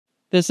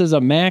This is a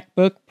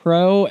MacBook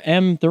Pro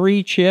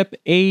M3 chip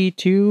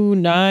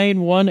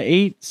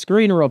A2918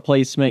 screen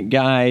replacement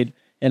guide.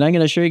 And I'm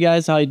going to show you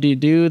guys how to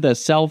do the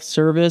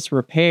self-service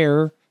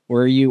repair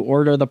where you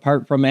order the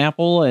part from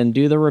Apple and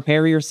do the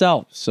repair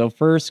yourself. So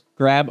first,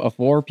 grab a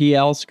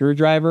 4PL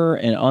screwdriver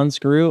and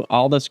unscrew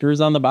all the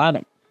screws on the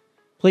bottom.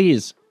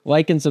 Please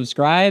like and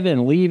subscribe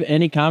and leave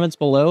any comments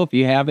below if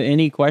you have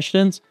any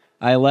questions.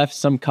 I left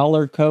some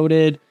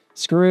color-coded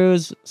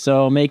screws,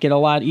 so make it a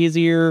lot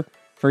easier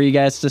for you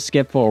guys to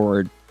skip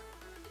forward.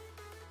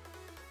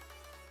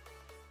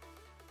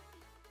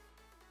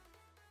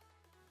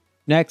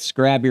 Next,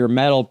 grab your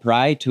metal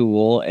pry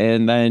tool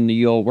and then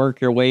you'll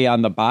work your way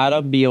on the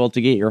bottom, be able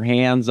to get your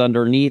hands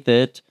underneath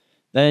it.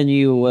 Then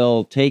you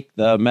will take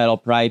the metal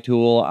pry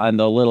tool on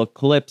the little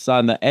clips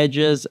on the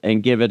edges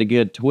and give it a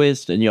good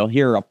twist, and you'll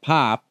hear a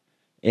pop,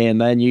 and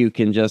then you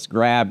can just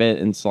grab it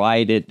and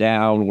slide it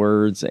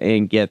downwards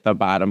and get the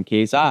bottom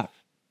case off.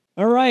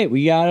 All right,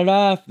 we got it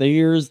off.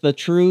 Here's the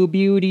true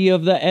beauty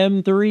of the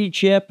M3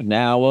 chip.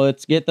 Now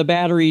let's get the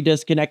battery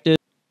disconnected.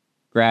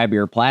 Grab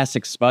your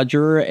plastic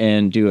spudger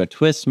and do a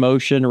twist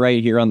motion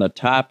right here on the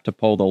top to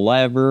pull the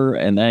lever,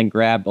 and then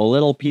grab a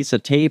little piece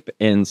of tape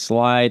and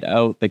slide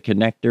out the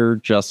connector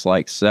just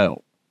like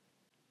so.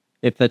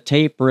 If the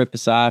tape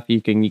rips off,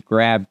 you can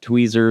grab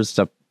tweezers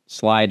to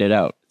slide it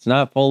out. It's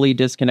not fully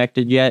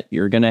disconnected yet.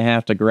 You're going to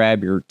have to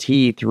grab your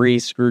T3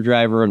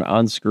 screwdriver and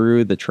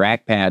unscrew the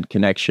trackpad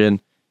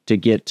connection to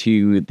get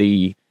to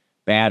the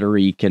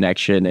battery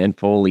connection and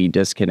fully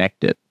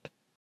disconnect it.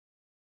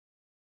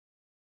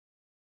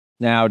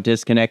 Now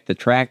disconnect the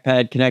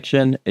trackpad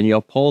connection and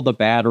you'll pull the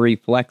battery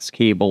flex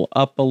cable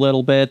up a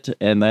little bit,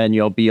 and then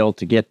you'll be able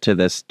to get to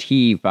this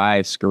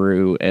T5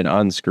 screw and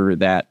unscrew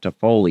that to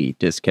fully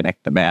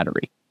disconnect the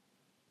battery.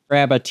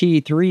 Grab a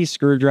T3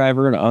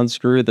 screwdriver and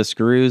unscrew the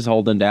screws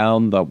holding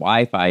down the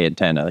Wi-Fi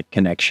antenna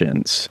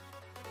connections.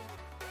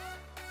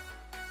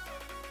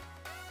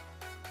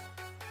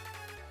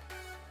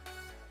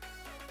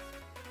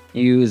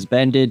 Use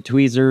bended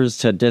tweezers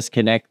to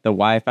disconnect the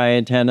Wi-Fi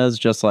antennas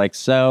just like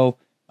so.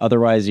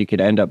 Otherwise, you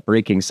could end up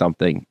breaking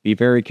something. Be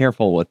very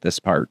careful with this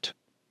part.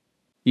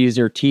 Use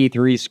your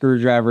T3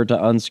 screwdriver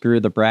to unscrew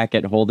the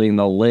bracket holding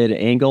the lid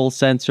angle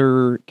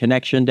sensor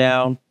connection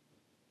down.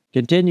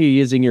 Continue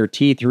using your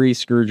T3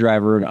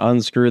 screwdriver and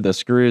unscrew the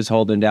screws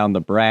holding down the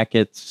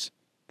brackets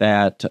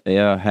that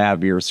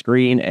have your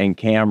screen and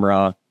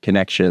camera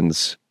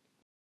connections.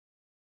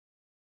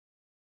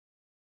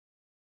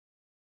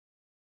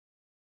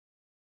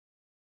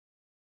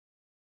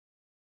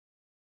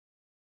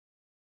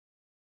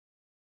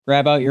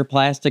 Grab out your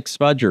plastic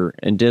spudger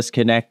and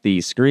disconnect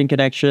the screen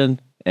connection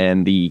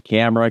and the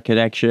camera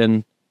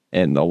connection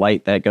and the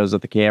light that goes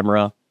with the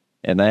camera,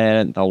 and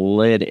then the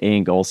lid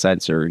angle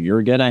sensor.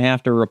 You're going to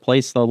have to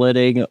replace the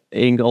lid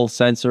angle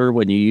sensor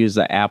when you use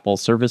the Apple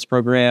Service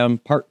Program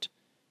part.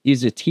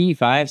 Use a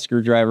T5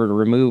 screwdriver to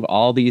remove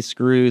all these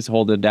screws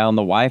holding down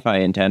the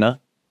Wi-Fi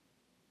antenna.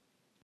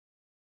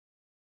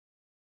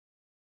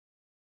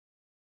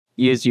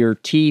 Use your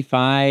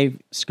T5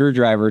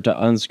 screwdriver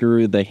to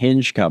unscrew the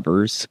hinge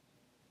covers.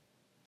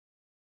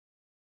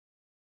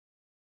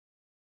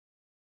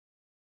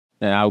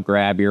 Now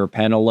grab your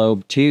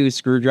Penelope 2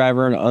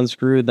 screwdriver and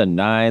unscrew the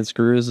 9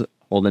 screws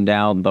holding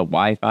down the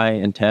Wi-Fi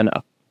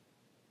antenna.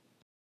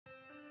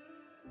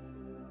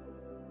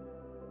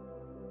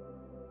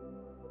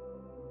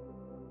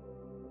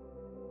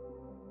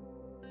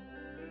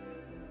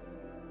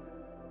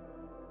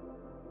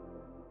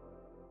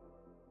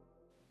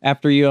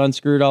 After you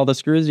unscrewed all the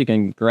screws, you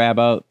can grab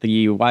out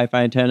the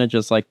Wi-Fi antenna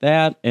just like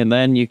that, and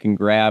then you can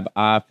grab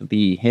off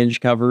the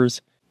hinge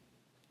covers.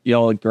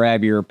 You'll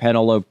grab your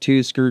Penelope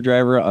 2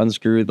 screwdriver,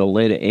 unscrew the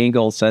lid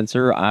angle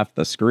sensor off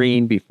the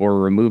screen before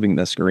removing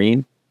the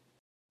screen.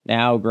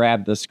 Now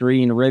grab the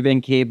screen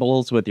ribbon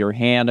cables with your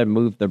hand and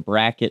move the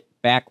bracket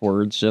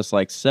backwards just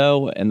like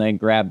so, and then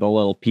grab the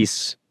little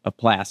piece of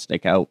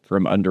plastic out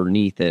from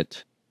underneath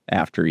it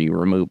after you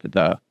remove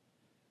the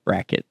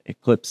bracket.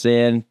 It clips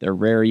in. They're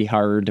very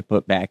hard to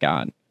put back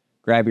on.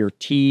 Grab your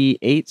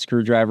T8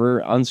 screwdriver,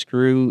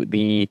 unscrew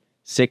the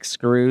 6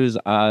 screws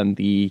on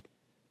the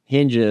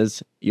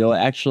hinges. You'll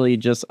actually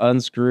just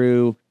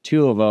unscrew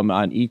 2 of them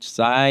on each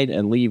side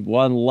and leave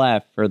 1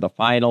 left for the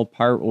final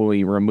part when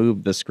we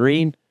remove the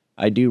screen.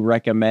 I do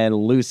recommend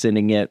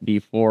loosening it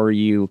before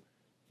you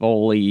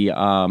fully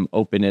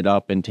open it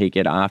up and take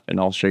it off, and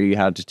I'll show you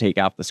how to take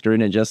off the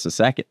screen in just a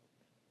second.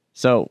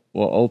 So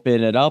we'll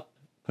open it up,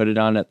 put it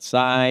on its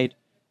side,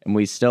 and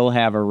we still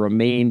have a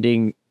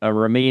remaining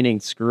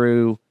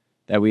screw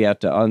that we have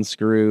to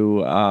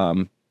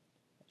unscrew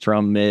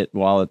from it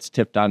while it's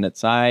tipped on its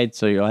side.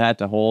 So you'll have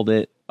to hold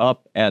it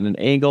up at an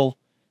angle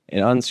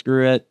and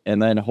unscrew it and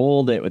then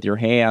hold it with your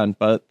hand.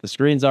 But the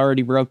screen's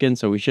already broken,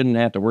 so we shouldn't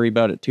have to worry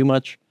about it too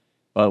much.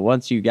 But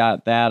once you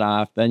got that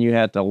off, then you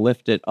have to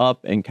lift it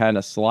up and kind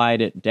of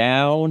slide it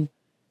down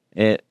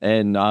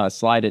and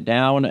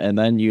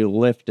then you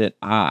lift it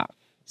off.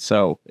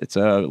 So it's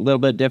a little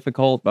bit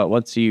difficult, but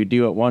once you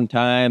do it one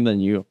time, then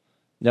you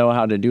know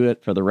how to do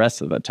it for the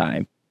rest of the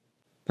time.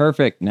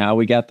 Perfect. Now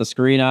we got the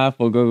screen off.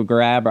 We'll go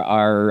grab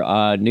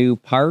our new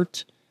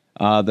part.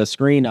 The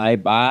screen I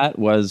bought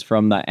was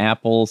from the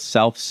Apple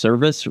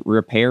self-service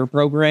repair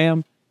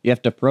program. You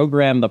have to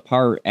program the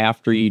part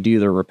after you do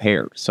the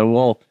repair. So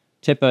we'll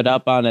tip it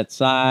up on its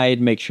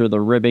side, make sure the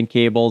ribbon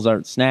cables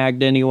aren't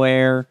snagged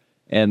anywhere,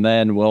 and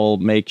then we'll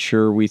make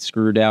sure we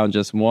screw down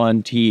just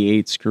one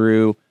T8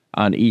 screw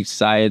on each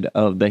side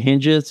of the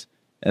hinges,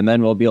 and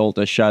then we'll be able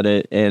to shut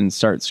it and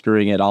start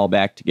screwing it all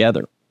back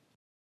together.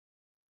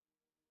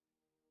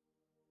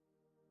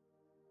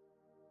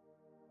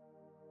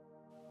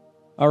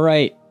 All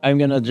right, I'm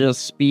going to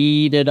just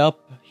speed it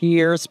up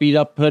here, speed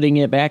up putting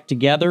it back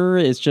together.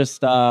 It's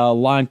just a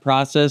long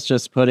process.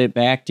 Just put it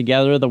back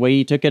together the way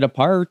you took it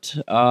apart.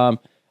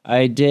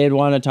 I did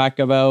want to talk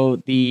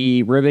about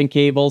the ribbon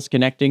cables,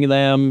 connecting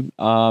them.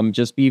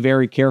 Just be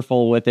very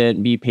careful with it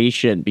and be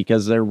patient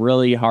because they're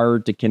really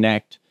hard to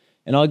connect.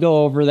 And I'll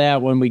go over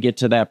that when we get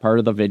to that part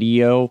of the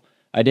video.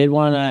 I did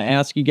want to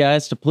ask you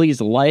guys to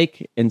please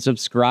like and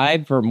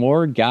subscribe for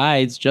more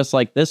guides just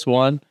like this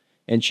one.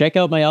 And check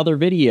out my other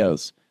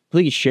videos.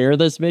 Please share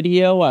this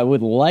video. I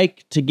would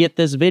like to get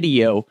this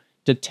video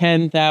to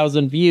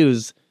 10,000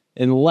 views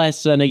in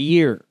less than a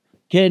year.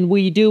 Can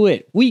we do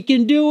it? We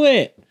can do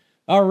it!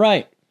 All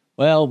right.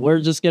 Well, we're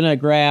just going to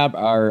grab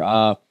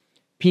our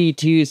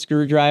P2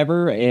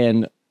 screwdriver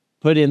and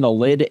put in the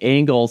lid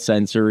angle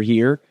sensor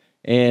here.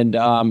 And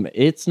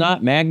it's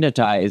not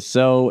magnetized,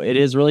 so it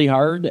is really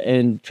hard.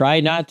 And try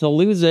not to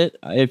lose it.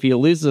 If you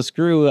lose the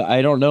screw,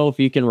 I don't know if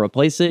you can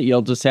replace it.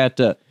 You'll just have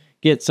to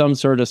get some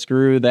sort of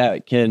screw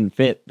that can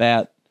fit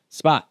that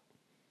spot.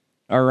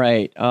 All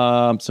right,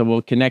 so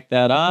we'll connect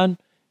that on,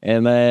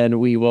 and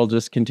then we will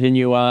just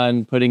continue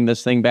on putting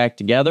this thing back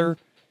together.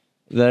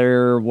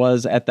 There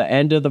was, at the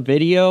end of the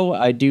video,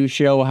 I do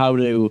show how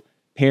to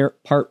pair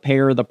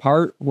the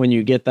part when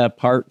you get that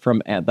part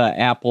from the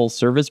Apple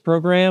service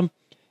program.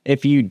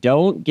 If you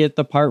don't get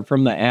the part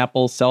from the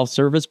Apple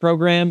self-service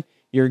program,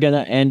 you're going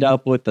to end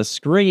up with the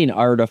screen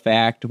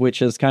artifact,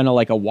 which is kind of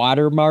like a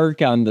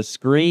watermark on the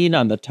screen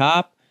on the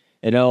top.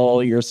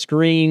 Your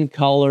screen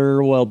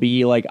color will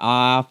be like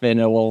off,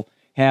 and it will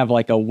have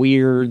like a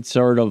weird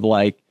sort of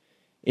like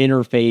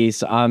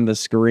interface on the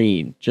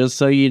screen. Just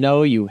so you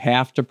know, you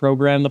have to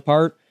program the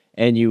part,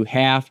 and you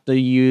have to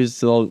use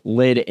the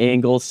lid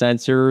angle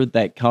sensor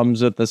that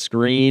comes with the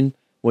screen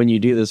when you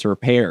do this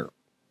repair.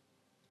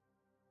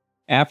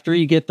 After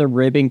you get the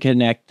ribbon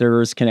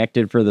connectors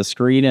connected for the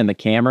screen and the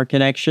camera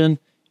connection,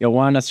 you'll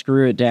want to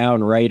screw it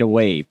down right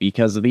away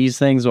because these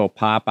things will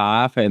pop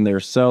off and they're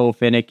so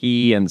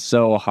finicky and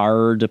so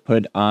hard to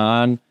put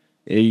on.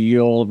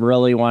 You'll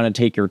really want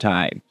to take your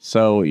time.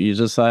 So you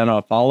just want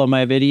to follow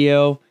my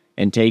video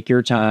and take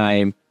your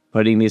time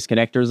putting these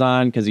connectors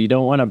on because you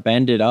don't want to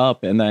bend it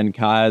up and then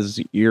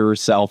cause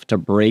yourself to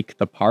break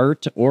the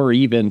part or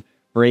even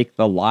break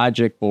the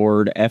logic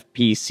board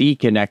FPC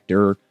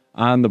connector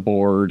on the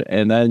board,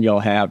 and then you'll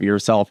have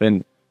yourself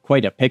in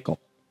quite a pickle.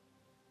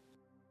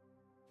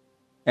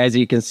 As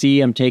you can see,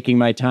 I'm taking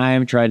my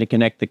time trying to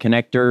connect the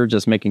connector,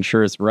 just making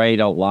sure it's right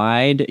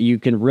aligned. You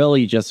can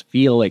really just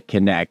feel it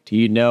connect.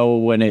 You know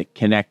when it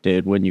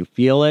connected, when you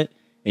feel it,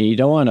 and you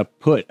don't want to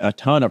put a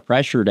ton of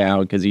pressure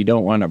down because you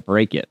don't want to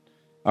break it.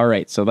 All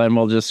right, so then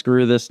we'll just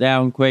screw this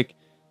down quick,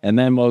 and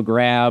then we'll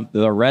grab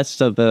the rest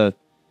of the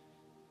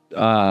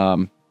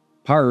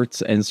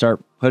parts and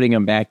start putting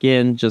them back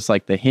in, just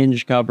like the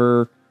hinge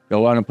cover.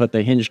 You'll want to put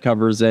the hinge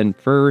covers in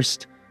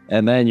first,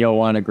 and then you'll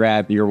want to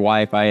grab your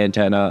Wi-Fi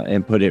antenna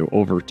and put it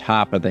over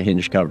top of the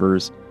hinge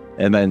covers,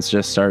 and then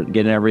just start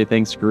getting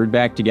everything screwed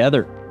back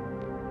together.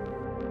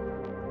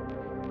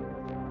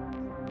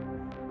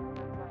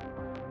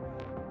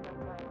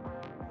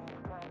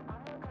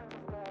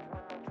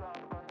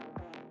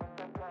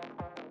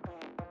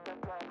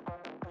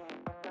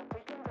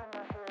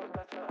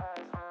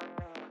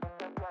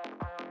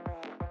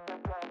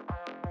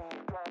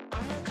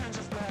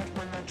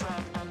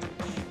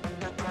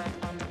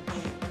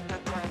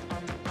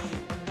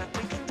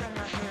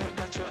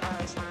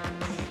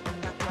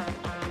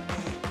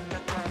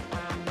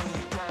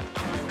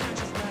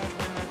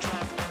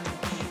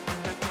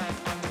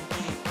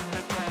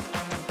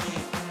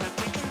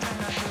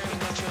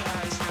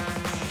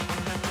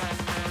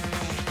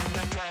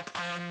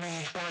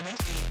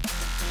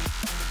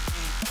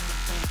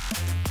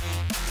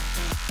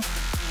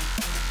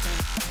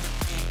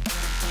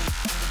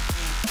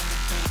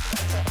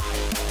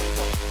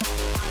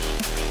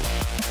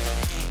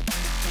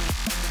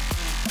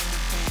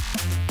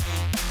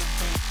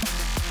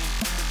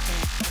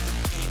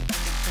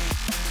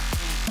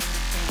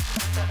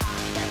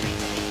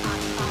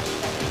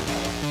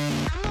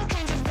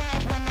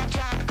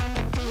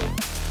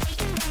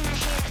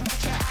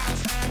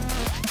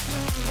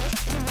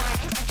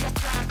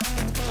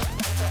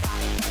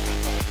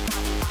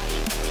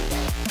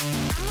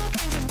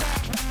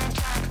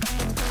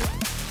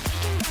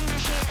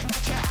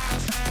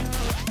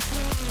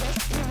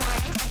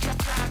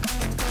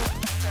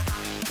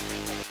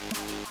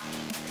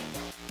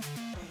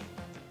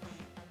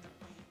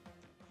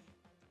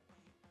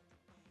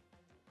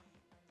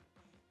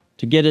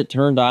 To get it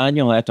turned on,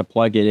 you'll have to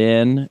plug it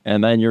in,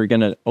 and then you're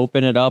going to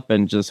open it up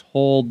and just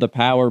hold the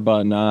power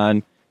button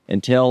on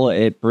until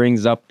it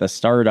brings up the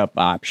startup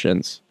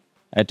options.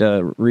 I had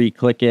to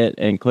re-click it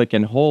and click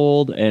and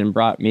hold, and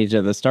brought me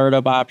to the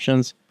startup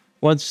options.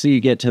 Once you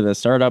get to the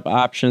startup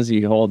options,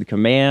 you hold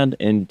Command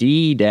and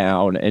D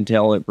down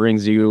until it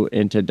brings you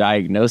into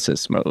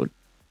diagnosis mode.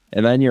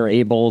 And then you're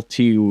able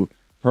to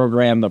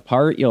program the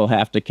part. You'll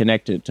have to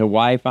connect it to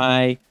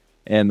Wi-Fi,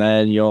 and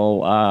then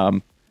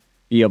you'll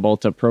be able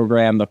to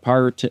program the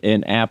part,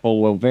 and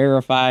Apple will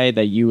verify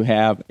that you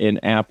have an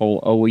Apple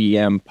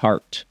OEM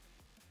part.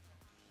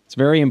 It's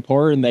very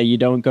important that you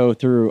don't go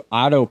through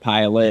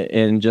autopilot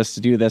and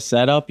just do the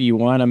setup. You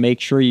want to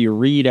make sure you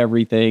read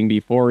everything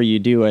before you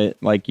do it.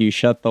 Like, you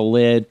shut the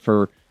lid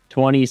for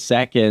 20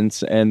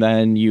 seconds and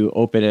then you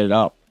open it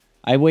up.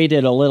 I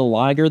waited a little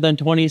longer than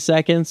 20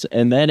 seconds,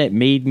 and then it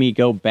made me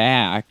go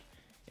back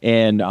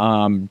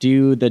and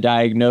do the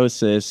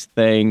diagnosis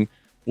thing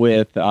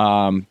with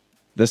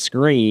the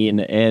screen,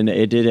 and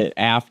it did it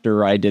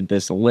after I did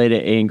this lid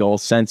angle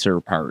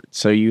sensor part.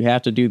 So you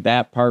have to do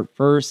that part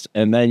first,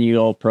 and then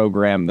you'll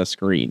program the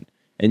screen.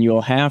 And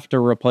you'll have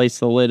to replace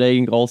the lid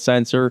angle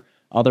sensor,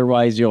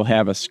 otherwise you'll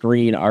have a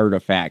screen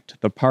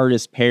artifact. The part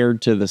is paired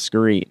to the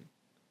screen.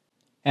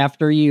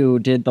 After you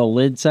did the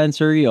lid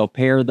sensor, you'll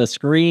pair the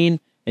screen,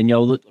 and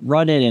you'll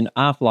run it in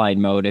offline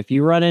mode. If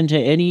you run into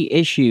any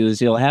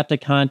issues, you'll have to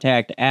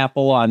contact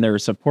Apple on their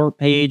support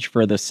page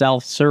for the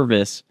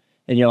self-service,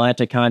 and you'll have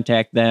to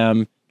contact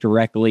them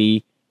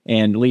directly,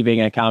 and leaving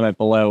a comment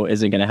below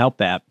isn't going to help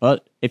that.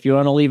 But if you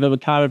want to leave a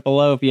comment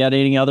below, if you had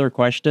any other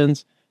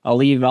questions, I'll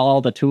leave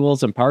all the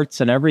tools and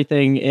parts and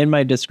everything in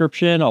my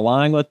description,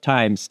 along with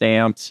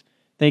timestamps.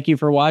 Thank you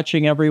for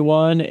watching,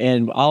 everyone,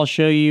 and I'll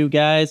show you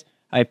guys.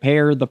 I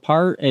paired the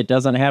part. It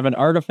doesn't have an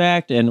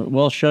artifact, and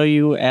we'll show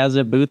you as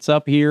it boots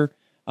up here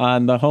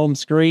on the home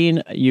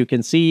screen. You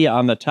can see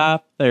on the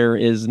top there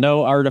is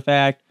no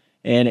artifact,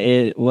 and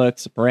it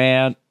looks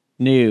brand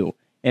new.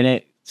 And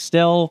it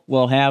still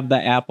will have the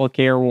Apple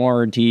Care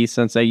warranty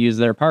since I use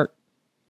their part.